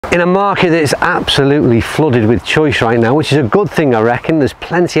In a market that's absolutely flooded with choice right now, which is a good thing I reckon, there's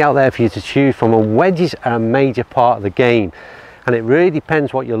plenty out there for you to choose from, and wedges are a major part of the game, and it really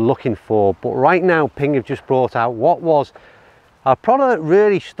depends what you're looking for. But right now Ping have just brought out what was a product that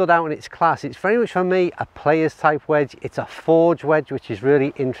really stood out in its class. It's very much for me a players type wedge. It's a forge wedge, which is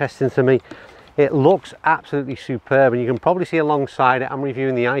really interesting to me. It looks absolutely superb, and you can probably see alongside it, I'm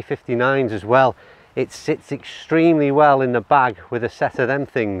reviewing the I-59s as well. It sits extremely well in the bag with a set of them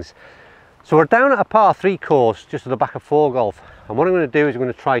things. So we're down at a par 3 course just at the back of 4Golf, and what I'm going to do is I'm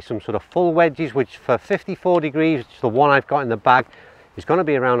going to try some sort of full wedges, which for 54 degrees, which is the one I've got in the bag, is going to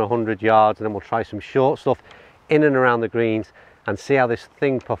be around 100 yards, and then we'll try some short stuff in and around the greens and see how this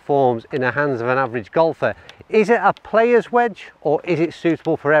thing performs in the hands of an average golfer. Is it a player's wedge, or is it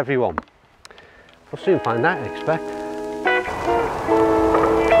suitable for everyone? We'll soon find out, I expect.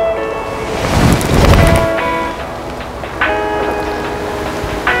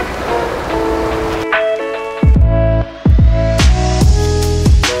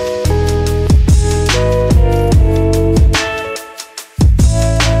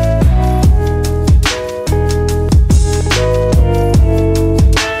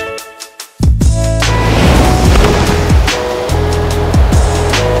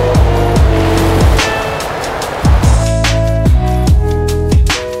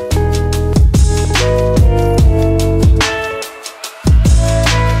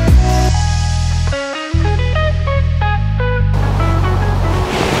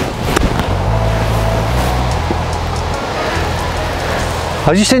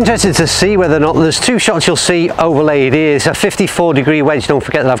 I was just interested to see whether or not there's 2 shots you'll see overlaid here. It's a 54 degree wedge, don't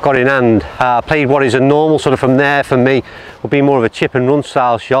forget, that I've got in hand. Played what is a normal sort of from there for me will be more of a chip and run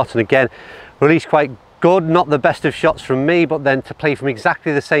style shot, and again release quite good, not the best of shots from me, but then to play from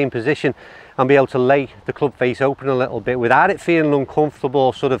exactly the same position and be able to lay the club face open a little bit without it feeling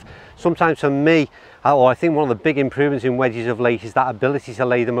uncomfortable. Sort of sometimes for me, or I think one of the big improvements in wedges of late is that ability to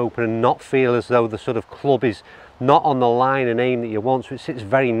lay them open and not feel as though the sort of club is not on the line and aim that you want, so it sits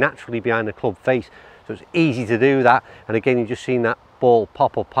very naturally behind the club face, so it's easy to do that. And again, you've just seen that ball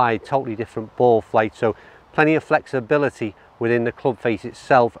pop up high, totally different ball flight, so plenty of flexibility within the club face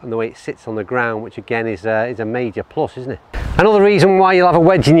itself and the way it sits on the ground, which again is a major plus, isn't it? Another reason why you'll have a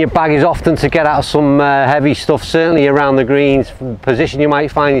wedge in your bag is often to get out some heavy stuff, certainly around the greens, position you might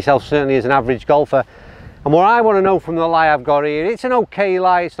find yourself certainly as an average golfer. And what I want to know from the lie I've got here, it's an okay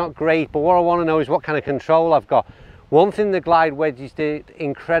lie, it's not great, but what I want to know is what kind of control I've got. One thing the Glide wedges did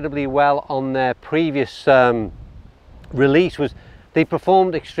incredibly well on their previous release was they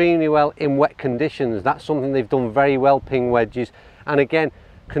performed extremely well in wet conditions. That's something they've done very well, Ping wedges, and again,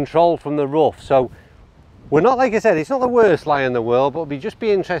 control from the rough. So we're not, like I said, it's not the worst lie in the world, but it'll just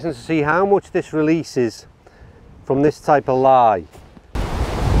be interesting to see how much this releases from this type of lie.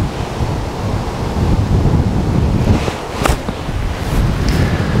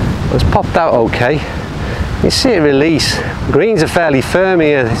 It's popped out okay. You see it release. Greens are fairly firm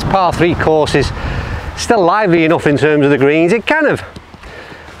here. It's par 3 courses, still lively enough in terms of the greens. It kind of,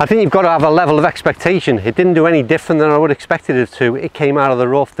 I think you've got to have a level of expectation. It didn't do any different than I would have expected it to. It came out of the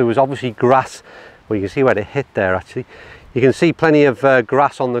rough. There was obviously grass. Well, you can see where it hit there actually. You can see plenty of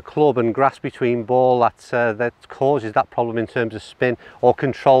grass on the club and grass between ball that causes that problem in terms of spin, or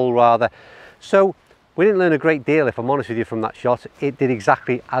control rather. So we didn't learn a great deal, if I'm honest with you, from that shot. It did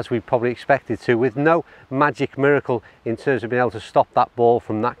exactly as we probably expected to, with no magic miracle in terms of being able to stop that ball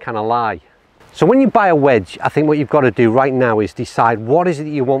from that kind of lie. So when you buy a wedge, I think what you've got to do right now is decide what is it that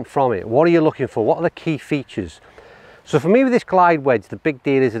you want from it. What are you looking for? What are the key features? So for me with this Glide wedge, the big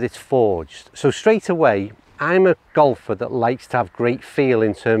deal is that it's forged. So straight away, I'm a golfer that likes to have great feel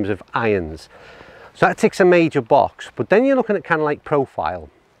in terms of irons. So that ticks a major box, but then you're looking at kind of like profile.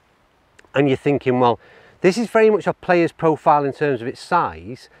 And you're thinking, well, this is very much a player's profile in terms of its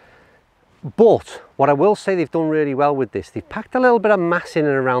size, but what I will say they've done really well with this, they've packed a little bit of mass in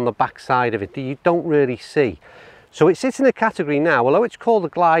and around the back side of it that you don't really see. So it sits in a category now, although it's called a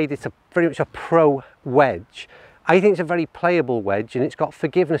Glide, it's very much a pro wedge. I think it's a very playable wedge, and it's got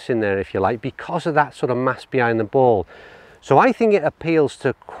forgiveness in there, if you like, because of that sort of mass behind the ball. So I think it appeals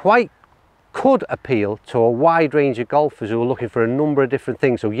to could appeal to a wide range of golfers who are looking for a number of different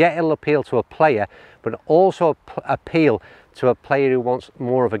things. So yeah, it'll appeal to a player, but also appeal to a player who wants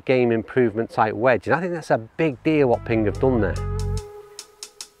more of a game improvement type wedge. And I think that's a big deal what Ping have done there.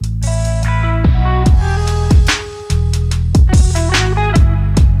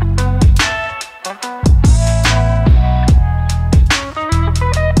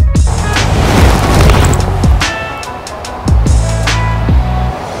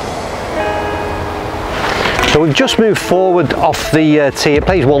 So we've we've just moved forward off the tee. It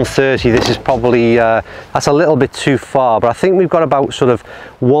plays 130. This is probably, that's a little bit too far, but I think we've got about sort of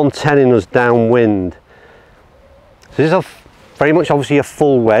 110 in us downwind. So this is very much obviously a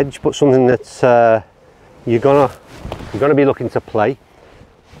full wedge, but something that you're gonna be looking to play.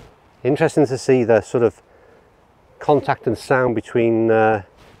 Interesting to see the sort of contact and sound between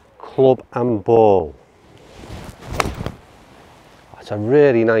club and ball. It's a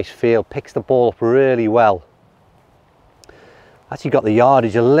really nice feel, picks the ball up really well. Actually got the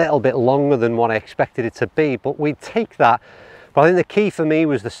yardage a little bit longer than what I expected it to be, but we'd take that. But I think the key for me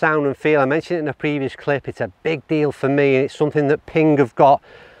was the sound and feel. I mentioned it in a previous clip. It's a big deal for me, and it's something that Ping have got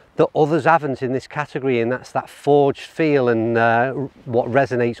that others haven't in this category, and that's that forged feel and what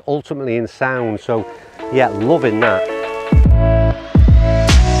resonates ultimately in sound. So yeah, loving that.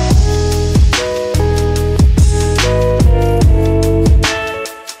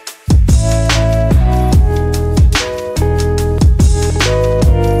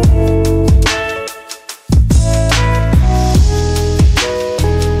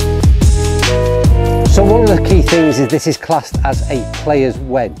 So one of the key things is this is classed as a player's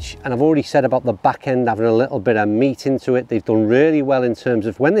wedge, and I've already said about the back end having a little bit of meat into it. They've done really well in terms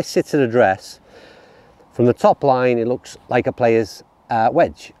of when this sits at address, from the top line it looks like a player's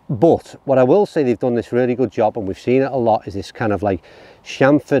wedge. But what I will say they've done this really good job, and we've seen it a lot, is this kind of like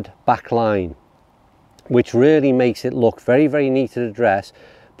chamfered back line, which really makes it look very, very neat at address,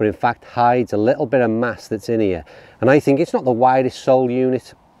 but in fact hides a little bit of mass that's in here. And I think it's not the widest sole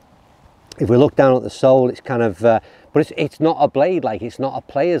unit. If we look down at the sole, it's kind of, but it's not a blade like, it's not a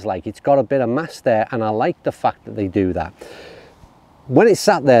player's like, it's got a bit of mass there, and I like the fact that they do that. When it's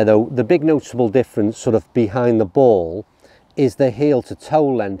sat there though, the big noticeable difference sort of behind the ball is the heel to toe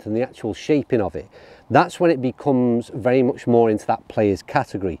length and the actual shaping of it. That's when it becomes very much more into that player's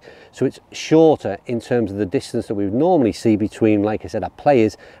category. So it's shorter in terms of the distance that we would normally see between, like I said, a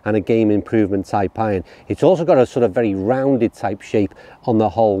player's and a game improvement type iron. It's also got a sort of very rounded type shape on the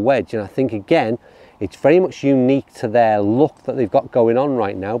whole wedge. And I think, again, it's very much unique to their look that they've got going on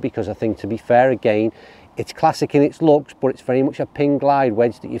right now, because I think, to be fair, again, it's classic in its looks, but it's very much a Ping glide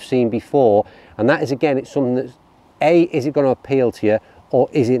wedge that you've seen before. And that is, again, it's something that's, A, is it going to appeal to you, or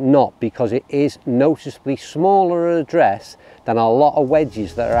is it not? Because it is noticeably smaller at address than a lot of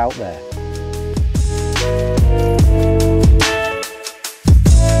wedges that are out there.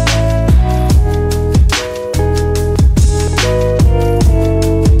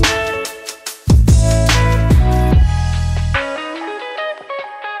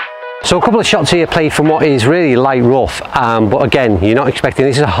 So a couple of shots here played from what is really light rough, but again, you're not expecting,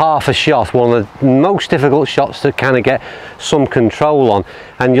 this is a half a shot, one of the most difficult shots to kind of get some control on,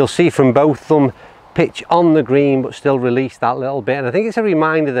 and you'll see from both them pitch on the green but still release that little bit. And I think it's a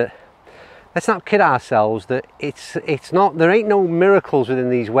reminder that let's not kid ourselves, that it's not, there ain't no miracles within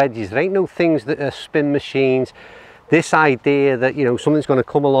these wedges, there ain't no things that are spin machines. This idea that, you know, something's going to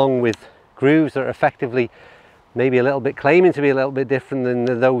come along with grooves that are effectively maybe a little bit claiming to be a little bit different than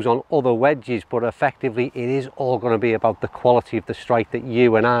those on other wedges, but effectively it is all going to be about the quality of the strike that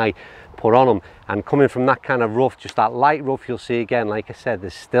you and I put on them. And coming from that kind of rough, just that light rough, you'll see again, like I said,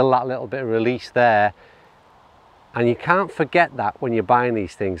 there's still that little bit of release there, and you can't forget that when you're buying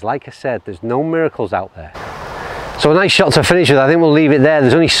these things. Like I said, there's no miracles out there. So a nice shot to finish with. I think we'll leave it there.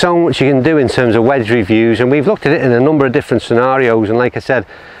 There's only so much you can do in terms of wedge reviews, and we've looked at it in a number of different scenarios, and like I said,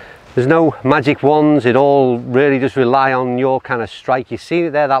 there's no magic ones. It all really does rely on your kind of strike. You've seen it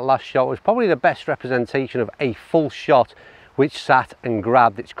there, that last shot was probably the best representation of a full shot which sat and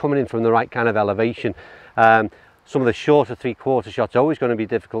grabbed. It's coming in from the right kind of elevation. Some of the shorter three-quarter shots are always going to be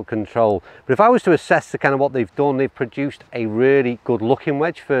difficult control. But if I was to assess the kind of what they've done, they've produced a really good looking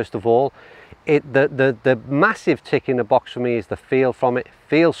wedge, first of all. The massive tick in the box for me is the feel from it.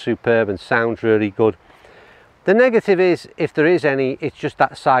 Feels superb and sounds really good. The negative is, if there is any, it's just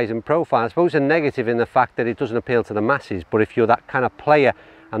that size and profile. I suppose a negative in the fact that it doesn't appeal to the masses, but if you're that kind of player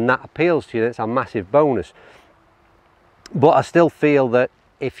and that appeals to you, it's a massive bonus. But I still feel that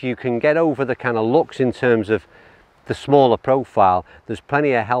if you can get over the kind of looks in terms of the smaller profile, there's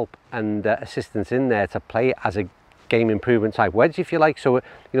plenty of help and assistance in there to play it as a game improvement type wedge, if you like. So, you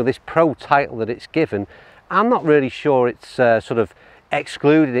know, this pro title that it's given, I'm not really sure it's sort of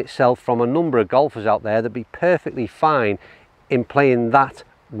excluded itself from a number of golfers out there that'd be perfectly fine in playing that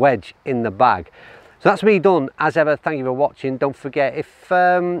wedge in the bag. So that's me done. As ever, thank you for watching. Don't forget, if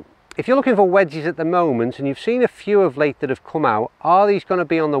you're looking for wedges at the moment, and you've seen a few of late that have come out, are these going to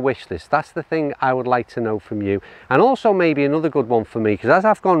be on the wish list? That's the thing I would like to know from you. And also maybe another good one for me, because as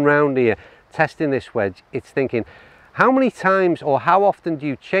I've gone round here testing this wedge, it's thinking, How many times or how often do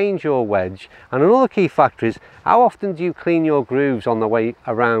you change your wedge? And another key factor is, how often do you clean your grooves on the way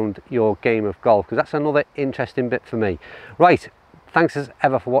around your game of golf? Because that's another interesting bit for me. Right, thanks as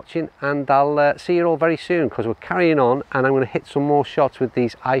ever for watching, and I'll see you all very soon, because we're carrying on and I'm going to hit some more shots with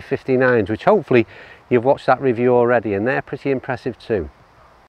these i59s, which hopefully you've watched that review already, and they're pretty impressive too.